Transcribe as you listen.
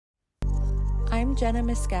I'm Jenna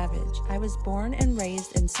Miscavige. I was born and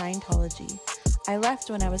raised in Scientology. I left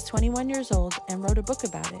when I was 21 years old and wrote a book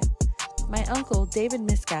about it. My uncle, David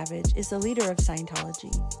Miscavige, is the leader of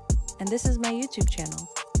Scientology, and this is my YouTube channel.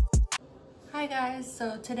 Hi guys,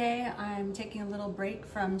 so today I'm taking a little break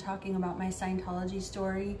from talking about my Scientology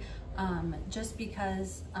story, just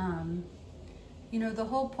because, you know, the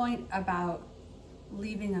whole point about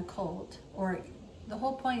leaving a cult, or the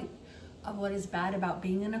whole point of what is bad about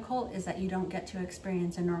being in a cult, is that you don't get to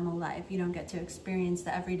experience a normal life. You don't get to experience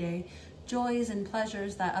the everyday joys and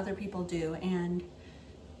pleasures that other people do. And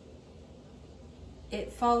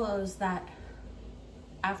it follows that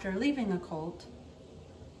after leaving a cult,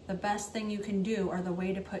 the best thing you can do, or the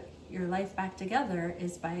way to put your life back together,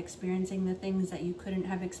 is by experiencing the things that you couldn't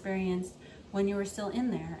have experienced when you were still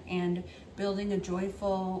in there, and building a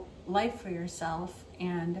joyful life for yourself.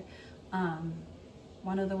 And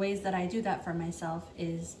one of the ways that I do that for myself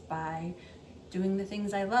is by doing the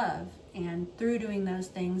things I love. And through doing those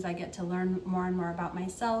things, I get to learn more and more about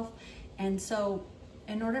myself. And so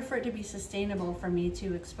in order for it to be sustainable for me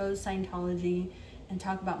to expose Scientology and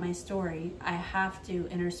talk about my story, I have to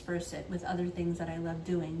intersperse it with other things that I love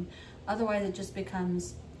doing. Otherwise, it just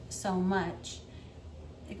becomes so much.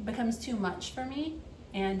 It becomes too much for me.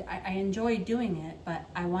 And I enjoy doing it, but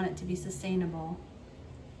I want it to be sustainable.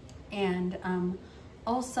 And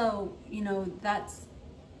also, you know, that's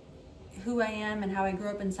who I am, and how I grew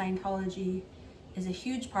up in Scientology is a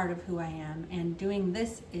huge part of who I am, and doing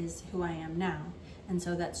this is who I am now. And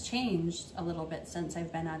so that's changed a little bit since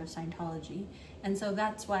I've been out of Scientology. And so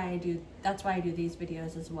that's why I do these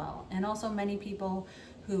videos as well. And also, many people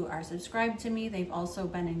who are subscribed to me, they've also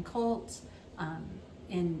been in cults,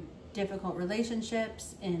 in difficult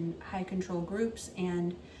relationships, in high control groups,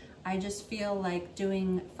 and I just feel like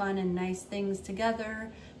doing fun and nice things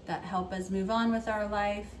together that help us move on with our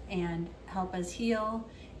life and help us heal,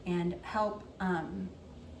 and help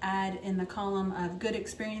add in the column of good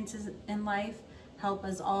experiences in life, help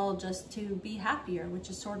us all just to be happier,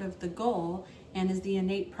 which is sort of the goal and is the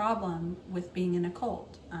innate problem with being in a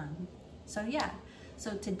cult. So yeah,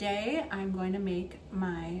 so today I'm going to make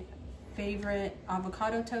my favorite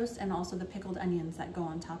avocado toast, and also the pickled onions that go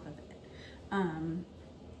on top of it.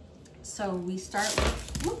 So we start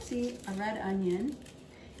with, whoopsie, a red onion.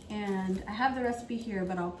 And I have the recipe here,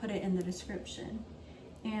 but I'll put it in the description.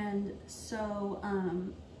 And so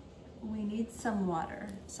we need some water,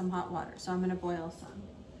 some hot water. So I'm gonna boil some.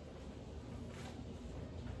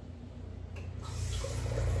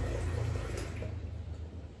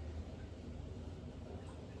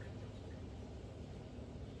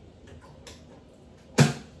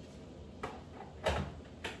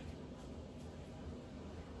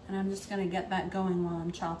 And I'm just gonna get that going while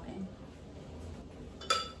I'm chopping.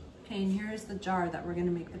 Okay, and here's the jar that we're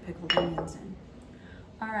gonna make the pickled onions in.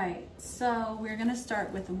 All right, so we're gonna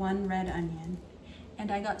start with one red onion.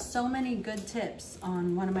 And I got so many good tips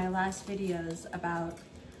on one of my last videos about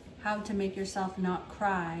how to make yourself not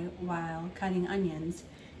cry while cutting onions.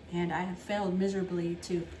 And I have failed miserably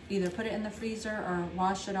to either put it in the freezer or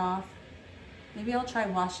wash it off. Maybe I'll try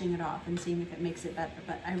washing it off and seeing if it makes it better,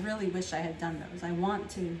 but I really wish I had done those. I want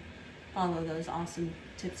to follow those awesome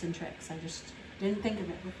tips and tricks. I just didn't think of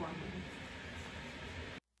it beforehand.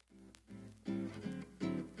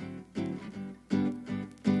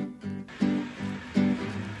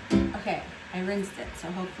 Okay, I rinsed it, so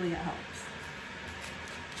hopefully it helps.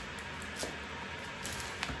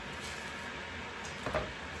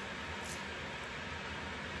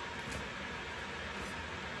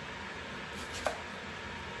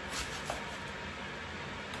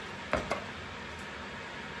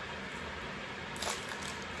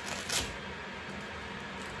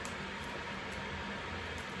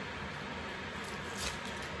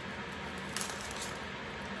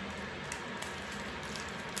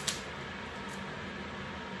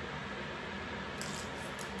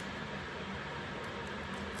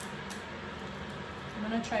 I'm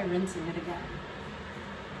gonna try rinsing it again.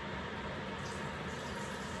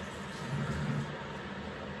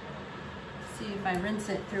 See if I rinse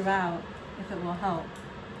it throughout, if it will help.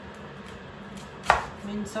 I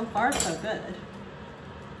mean, so far so good.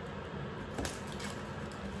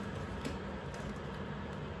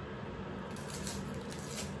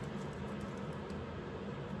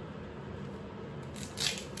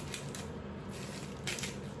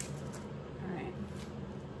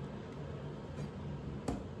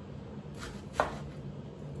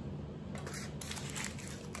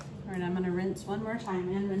 All right, I'm gonna rinse one more time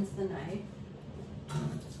and rinse the knife.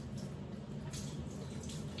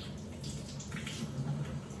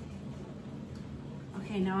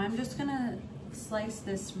 Okay, now I'm just gonna slice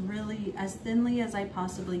this really as thinly as I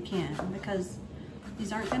possibly can because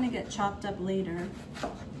these aren't going to get chopped up later.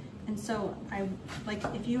 And so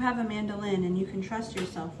if you have a mandolin and you can trust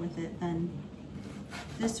yourself with it, then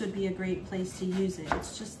this would be a great place to use it.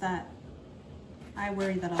 It's just that I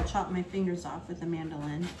worry that I'll chop my fingers off with a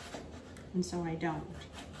mandolin, and so I don't.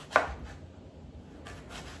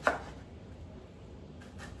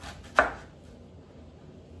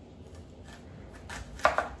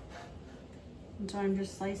 And so I'm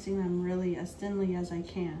just slicing them really as thinly as I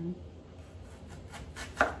can.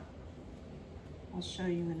 I'll show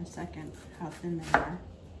you in a second how thin they are.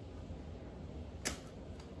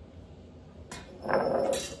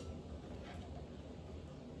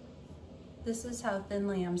 This is how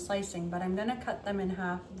thinly I'm slicing, but I'm gonna cut them in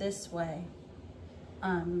half this way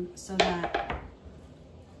so that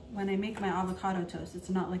when I make my avocado toast, it's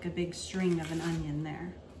not like a big string of an onion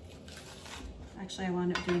there. Actually, I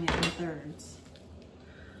wound up doing it in thirds.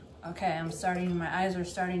 Okay, my eyes are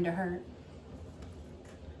starting to hurt.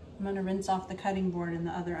 I'm gonna rinse off the cutting board and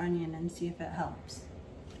the other onion and see if it helps.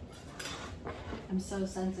 I'm so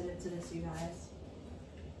sensitive to this, you guys.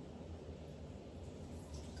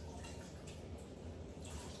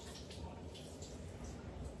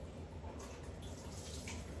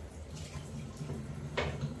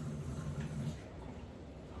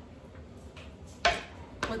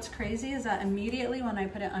 What's crazy is that immediately when I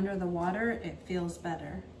put it under the water, it feels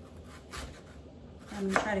better. I'm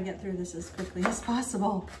gonna try to get through this as quickly as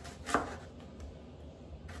possible.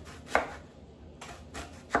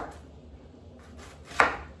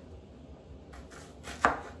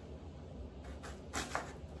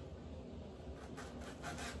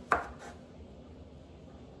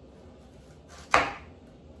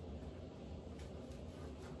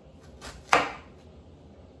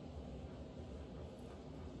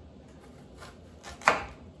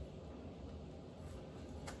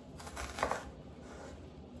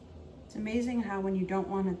 It's amazing how when you don't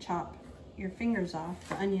want to chop your fingers off,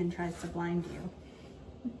 the onion tries to blind you.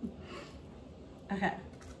 Okay.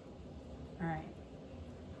 All right.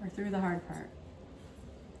 We're through the hard part.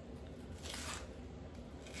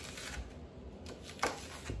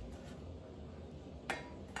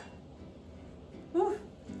 Ooh.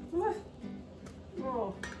 Ooh.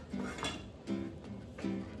 Oh.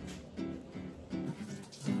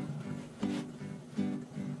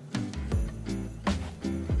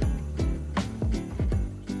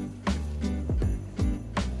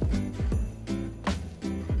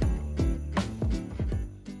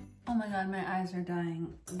 My eyes are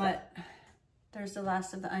dying, but there's the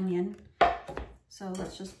last of the onion. So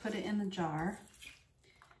let's just put it in the jar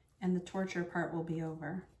and the torture part will be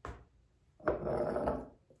over.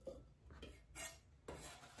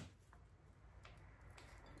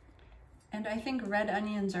 And I think red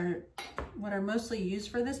onions are what are mostly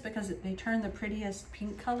used for this because they turn the prettiest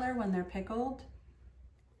pink color when they're pickled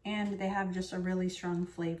and they have just a really strong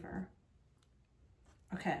flavor.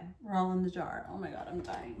 Okay, we're all in the jar. Oh my God, I'm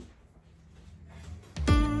dying.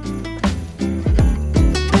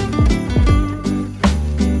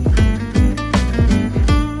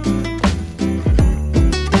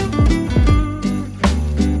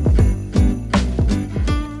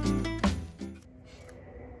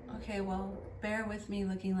 Bear with me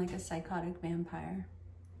looking like a psychotic vampire.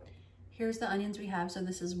 Here's the onions we have. So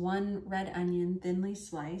this is one red onion, thinly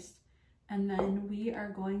sliced. And then we are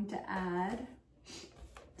going to add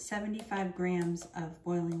 75 grams of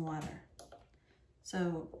boiling water.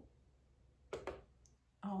 So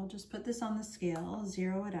I'll just put this on the scale,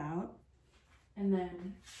 zero it out. And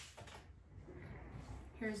then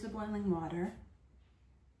here's the boiling water.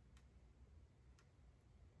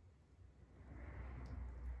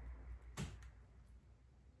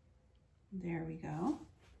 There we go.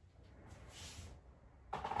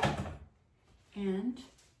 And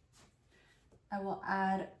I will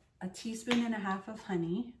add a teaspoon and a half of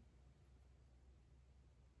honey.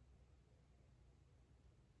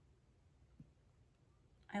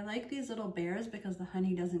 I like these little bears because the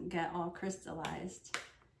honey doesn't get all crystallized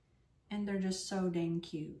and they're just so dang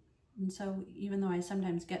cute. And so even though I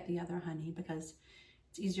sometimes get the other honey because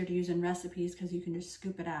it's easier to use in recipes because you can just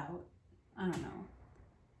scoop it out, I don't know.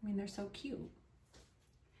 I mean, they're so cute.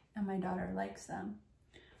 And my daughter likes them.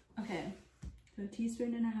 Okay, so a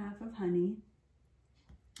teaspoon and a half of honey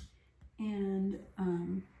and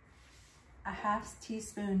a half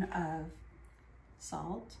teaspoon of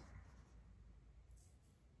salt.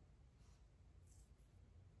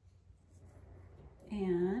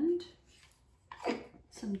 And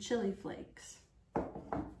some chili flakes.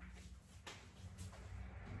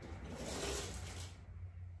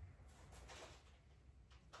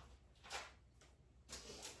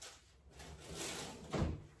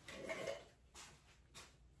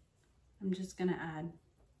 I'm just gonna add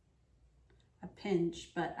a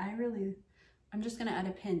pinch, but I'm just gonna add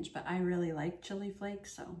a pinch, but I really like chili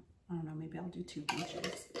flakes, so I don't know, maybe I'll do 2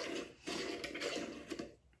 pinches.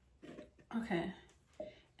 Okay,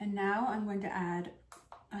 and now I'm going to add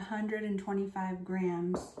 125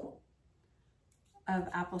 grams of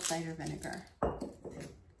apple cider vinegar.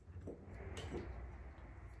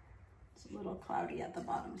 It's a little cloudy at the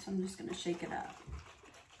bottom, so I'm just gonna shake it up.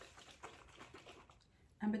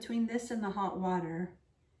 And between this and the hot water,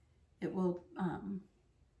 it will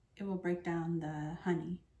break down the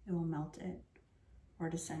honey. It will melt it or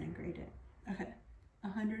disintegrate it. Okay,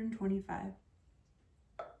 125.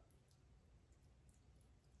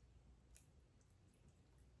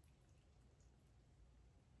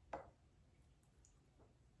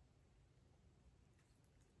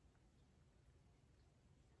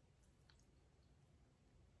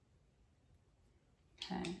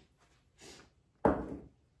 Okay.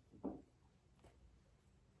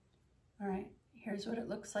 All right, here's what it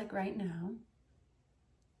looks like right now.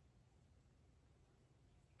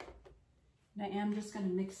 And I am just going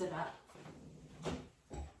to mix it up.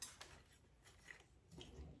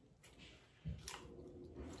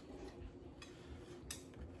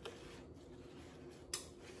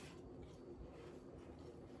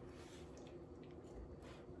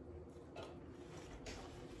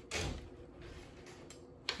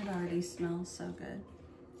 It already smells so good.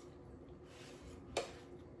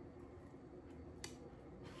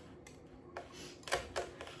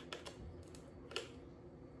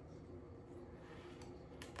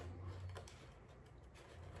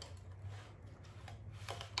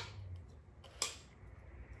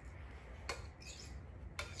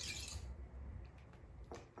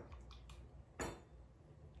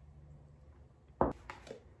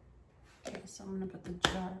 So I'm gonna put the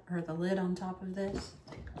jar or the lid on top of this,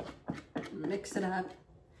 mix it up,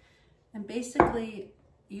 and basically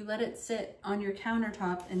you let it sit on your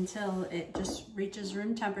countertop until it just reaches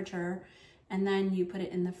room temperature, and then you put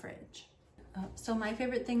it in the fridge. So my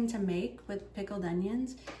favorite thing to make with pickled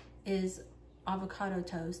onions is avocado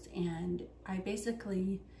toast, and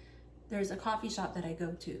there's a coffee shop that I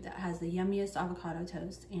go to that has the yummiest avocado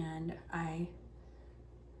toast, and I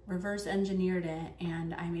reverse engineered it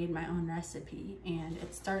and I made my own recipe. And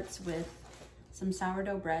it starts with some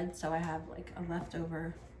sourdough bread, so I have like a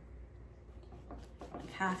leftover,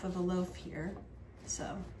 like half of a loaf here,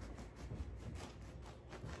 so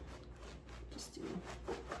just do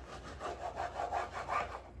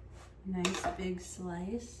a nice big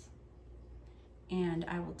slice, and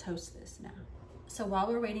I will toast this now. So while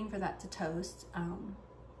we're waiting for that to toast,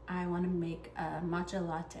 I want to make a matcha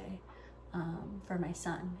latte for my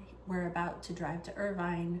son. We're about to drive to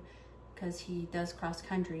Irvine because he does cross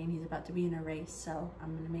country and he's about to be in a race, so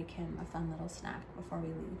I'm gonna make him a fun little snack before we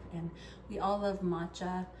leave. And we all love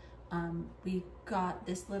matcha. We got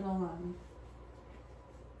this little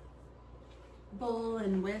bowl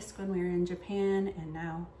and whisk when we were in Japan, and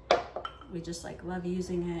now we just like love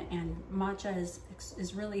using it. And matcha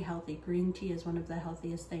is really healthy. Green tea is one of the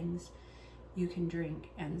healthiest things you can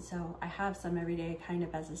drink, and so I have some every day kind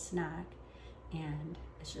of as a snack, and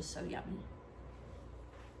it's just so yummy.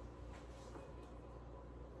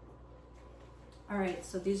 All right,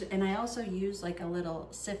 so and I also use like a little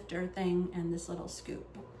sifter thing and this little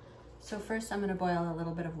scoop. So first I'm gonna boil a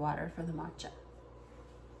little bit of water for the matcha.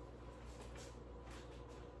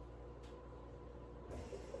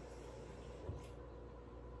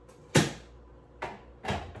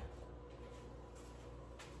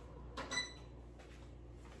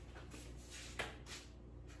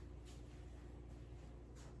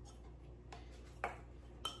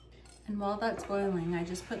 And while that's boiling, I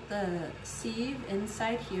just put the sieve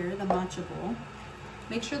inside here, the matcha bowl.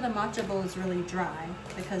 Make sure the matcha bowl is really dry,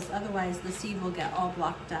 because otherwise the sieve will get all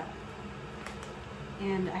blocked up.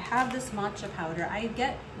 And I have this matcha powder. I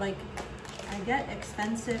get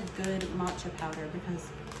expensive, good matcha powder because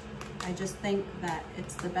I just think that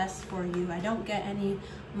it's the best for you. I don't get any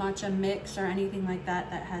matcha mix or anything like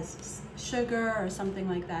that that has sugar or something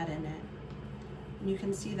like that in it. And you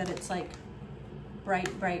can see that it's like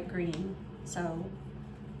bright green, so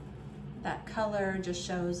that color just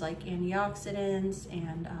shows like antioxidants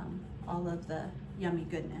and all of the yummy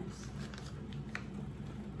goodness.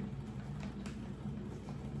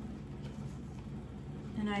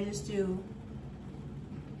 And I just do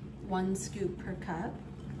 1 scoop per cup.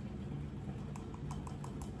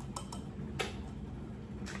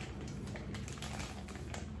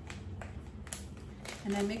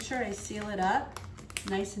 And I make sure I seal it up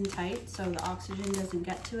nice and tight so the oxygen doesn't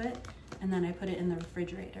get to it, and then I put it in the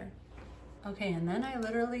refrigerator. Okay, and then I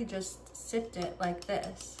literally just sift it like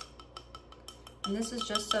this, And this is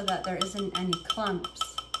just so that there isn't any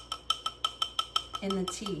clumps in the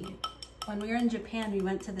tea. When we were in Japan, we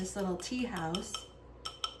went to this little tea house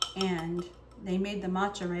and they made the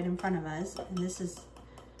matcha right in front of us, and this is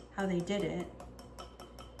how they did it.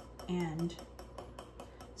 And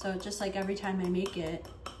so just like every time I make it,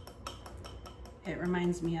 it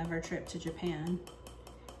reminds me of our trip to Japan.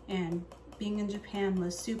 And being in Japan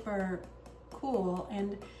was super cool,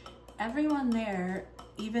 and everyone there,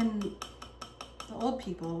 even the old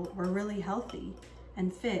people, were really healthy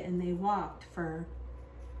and fit, and they walked for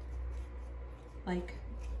like,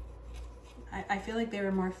 I feel like they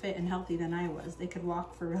were more fit and healthy than I was. They could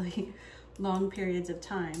walk for really long periods of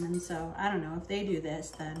time. And so I don't know, if they do this,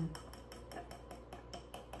 then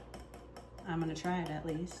I'm gonna try it at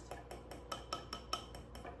least.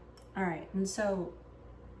 All right, and so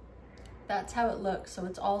that's how it looks. So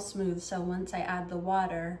it's all smooth. So once I add the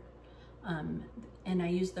water and I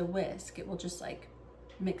use the whisk, it will just like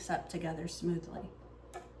mix up together smoothly.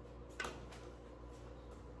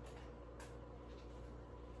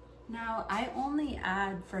 Now I only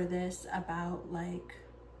add for this about like,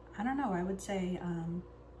 I don't know, I would say,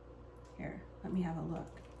 here, let me have a look.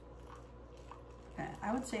 Okay,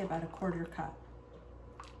 I would say about a 1/4 cup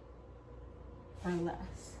or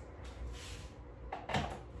less.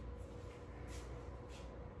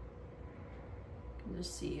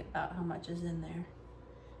 Just see about how much is in there.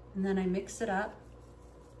 And then I mix it up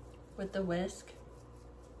with the whisk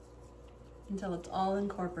until it's all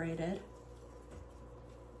incorporated.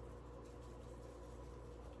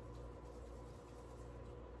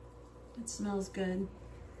 It smells good.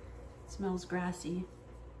 It smells grassy.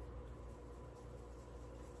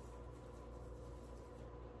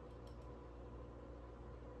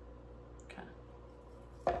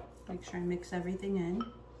 Okay. Make sure I mix everything in.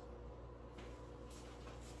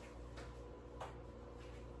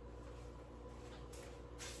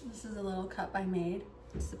 This is a little cup I made.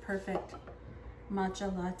 It's the perfect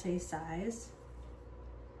matcha latte size.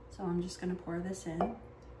 So I'm just gonna pour this in.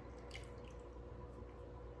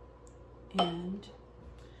 And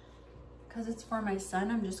because it's for my son,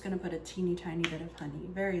 I'm just gonna put a teeny tiny bit of honey,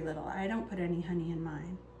 very little. I don't put any honey in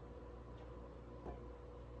mine.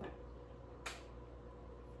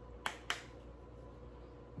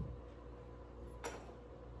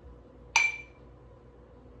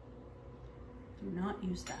 Do not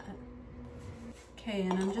use that. Okay,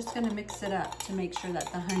 and I'm just gonna mix it up to make sure that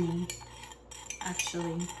the honey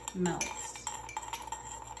actually melts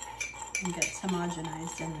and gets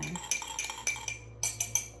homogenized in there.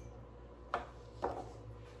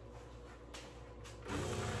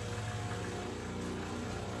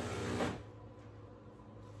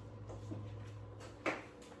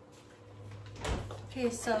 Okay,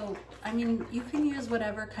 so, I mean, you can use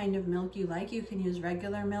whatever kind of milk you like. You can use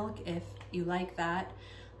regular milk if you like that.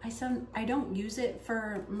 I don't use it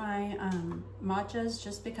for my matchas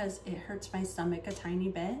just because it hurts my stomach a tiny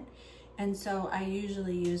bit. And so I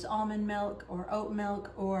usually use almond milk or oat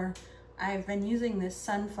milk, or I've been using this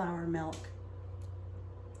sunflower milk.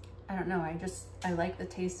 I don't know, I like the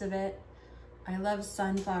taste of it. I love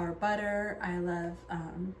sunflower butter. I love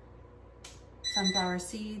sunflower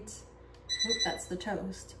seeds. Oop, that's the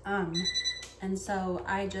toast. And so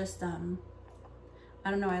I just, I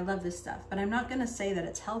don't know, I love this stuff, but I'm not gonna say that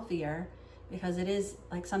it's healthier because it is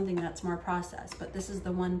like something that's more processed, but this is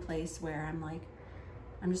the one place where I'm like,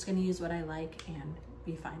 I'm just gonna use what I like and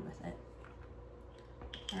be fine with it.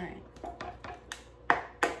 All right.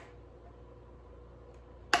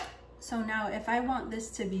 So now if I want this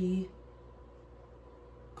to be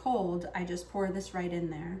cold, I just pour this right in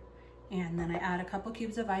there. And then I add a couple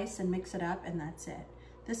cubes of ice and mix it up, and that's it.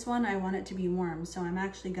 This one, I want it to be warm, so I'm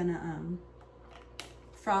actually gonna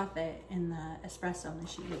froth it in the espresso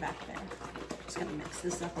machine back there. Just gonna mix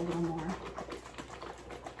this up a little more.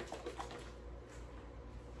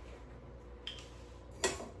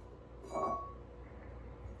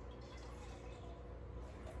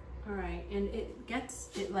 All right, and it gets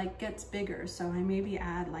bigger, so I maybe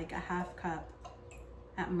add like a 1/2 cup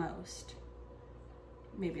at most.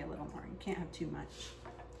 Maybe a little more, you can't have too much.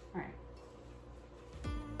 All right.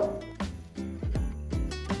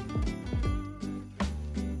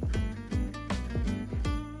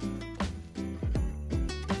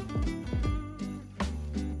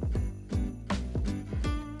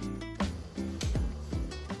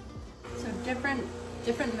 So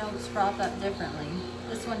different milks froth up differently.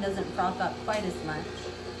 This one doesn't froth up quite as much,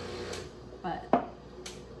 but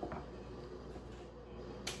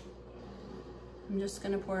I'm just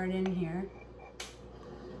gonna pour it in here.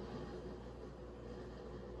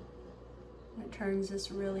 It turns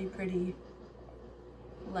this really pretty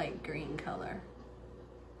light green color.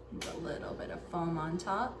 With a little bit of foam on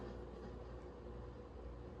top.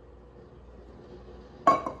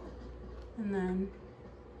 And then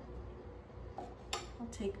I'll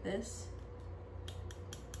take this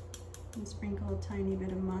and sprinkle a tiny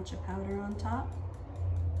bit of matcha powder on top.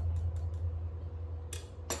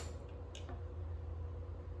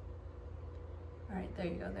 All right, there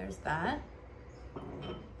you go, there's that.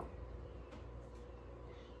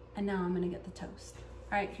 And now I'm gonna get the toast.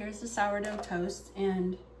 All right, here's the sourdough toast,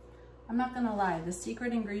 and I'm not gonna lie, the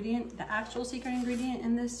secret ingredient, the actual secret ingredient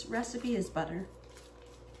in this recipe is butter.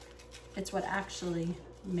 It's what actually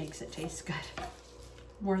makes it taste good,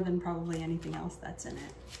 more than probably anything else that's in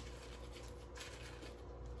it.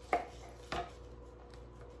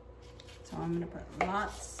 So I'm gonna put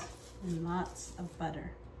lots and lots of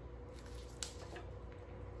butter.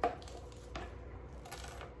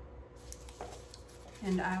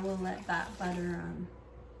 And I will let that butter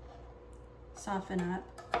soften up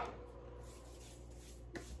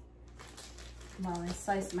while I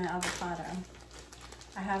slice my avocado.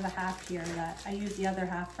 I have a half here that I use the other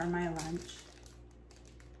half for my lunch.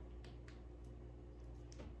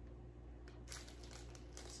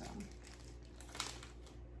 So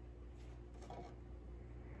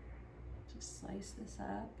just slice this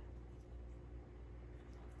up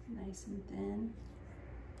nice and thin.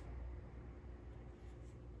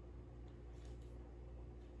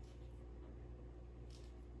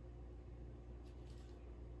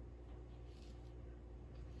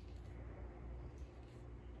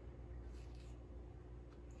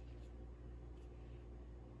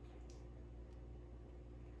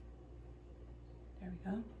 There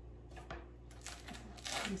we go.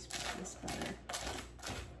 Let me spread this butter.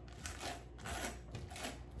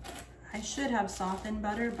 I should have softened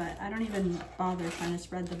butter, but I don't even bother trying to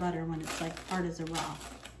spread the butter when it's like hard as a rock.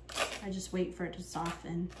 I just wait for it to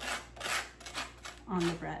soften on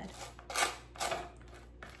the bread.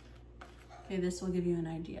 Okay, this will give you an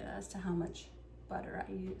idea as to how much butter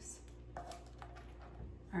I use.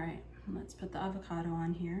 All right, let's put the avocado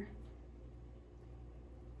on here.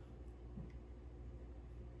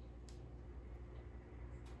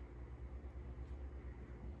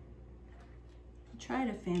 Try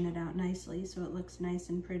to fan it out nicely so it looks nice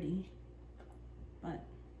and pretty, but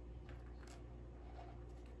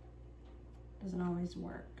doesn't always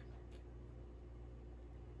work.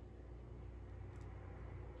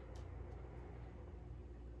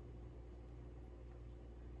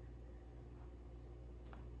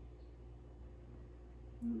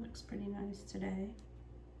 It looks pretty nice today.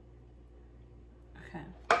 Okay.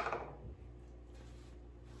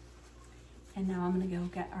 And now I'm gonna go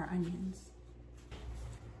get our onions.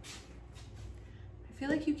 I feel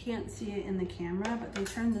like you can't see it in the camera, but they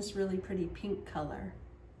turn this really pretty pink color.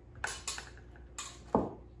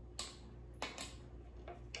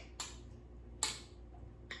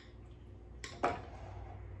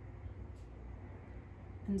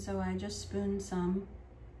 And so I just spooned some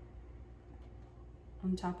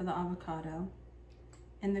on top of the avocado.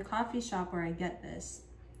 In the coffee shop where I get this,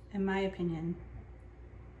 in my opinion,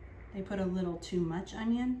 they put a little too much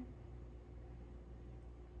onion.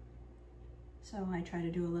 So I try to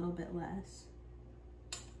do a little bit less.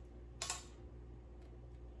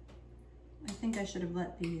 I think I should have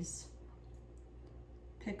let these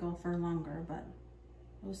pickle for longer, but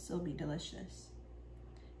they'll still be delicious.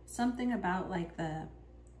 Something about like the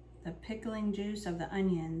pickling juice of the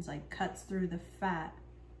onions like cuts through the fat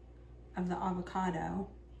of the avocado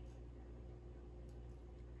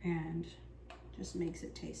and just makes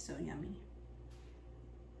it taste so yummy.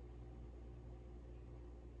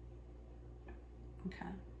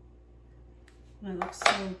 Okay. It looks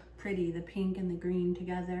so pretty, the pink and the green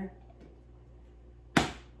together.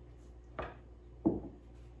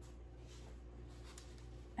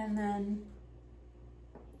 And then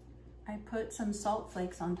I put some salt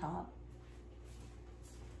flakes on top.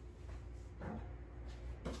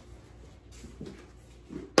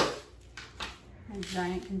 A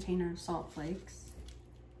giant container of salt flakes.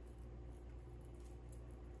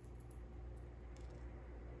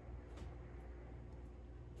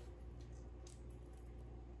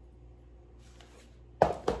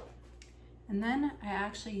 And then I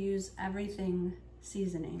actually use everything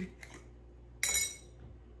seasoning.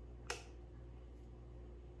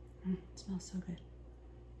 It smells so good.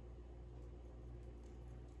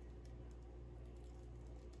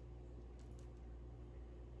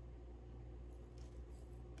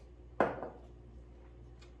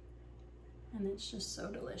 And it's just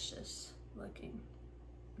so delicious looking.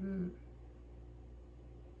 And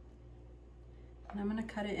I'm gonna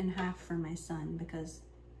cut it in half for my son because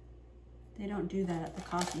They don't do that at the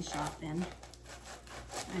coffee shop, and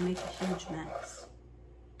I make a huge mess.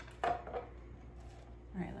 All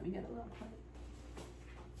right, let me get a little plate.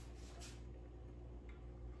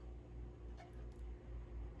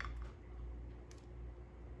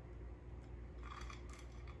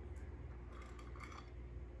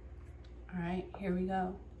 All right, here we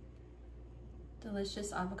go.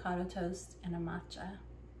 Delicious avocado toast and a matcha.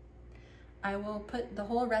 I will put the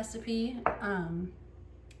whole recipe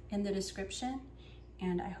in the description,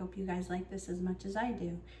 and I hope you guys like this as much as I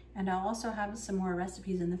do. And I'll also have some more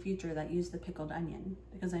recipes in the future that use the pickled onion,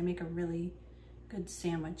 because I make a really good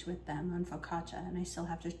sandwich with them on focaccia, and I still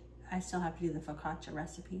have to do the focaccia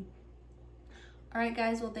recipe. All right,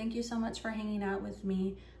 guys, well, thank you so much for hanging out with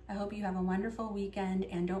me. I hope you have a wonderful weekend,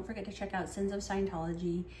 and don't forget to check out Sins of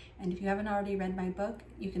Scientology. And if you haven't already read my book,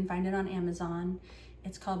 you can find it on Amazon.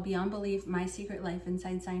 It's called Beyond Belief, My Secret Life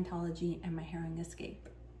Inside Scientology and My Harrowing Escape.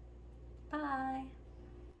 Bye.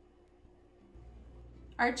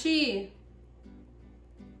 Archie.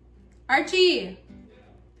 Archie.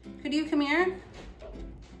 Could you come here?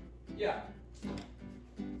 Yeah.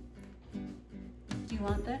 Do you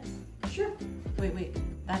want this? Sure. Wait.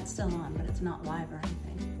 That's still on, but it's not live or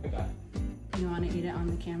anything. Okay. You want to eat it on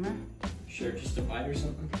the camera? Sure, just a bite or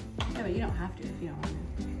something? Yeah, but you don't have to if you don't want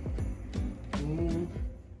to.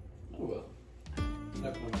 Oh well.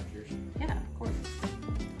 That's one of yours. Yeah, of course.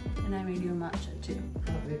 And I made you a matcha too.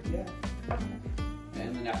 Yeah.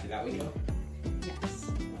 And then after that we go?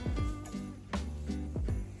 Yes.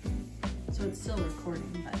 So it's still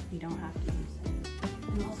recording, but you don't have to use it.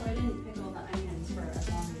 And also I didn't pickle the onions for as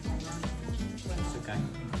long as I wanted. That's okay.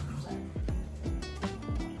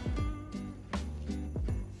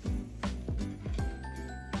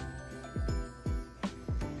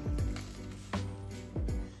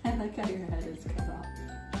 I like how your head is cut off.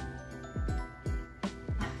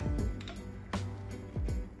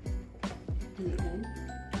 Is it good?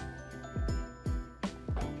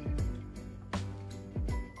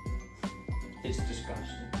 It's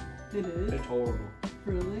disgusting. It is? It's horrible.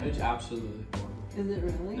 Really? It's absolutely horrible. Is it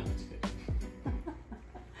really? No, it's good.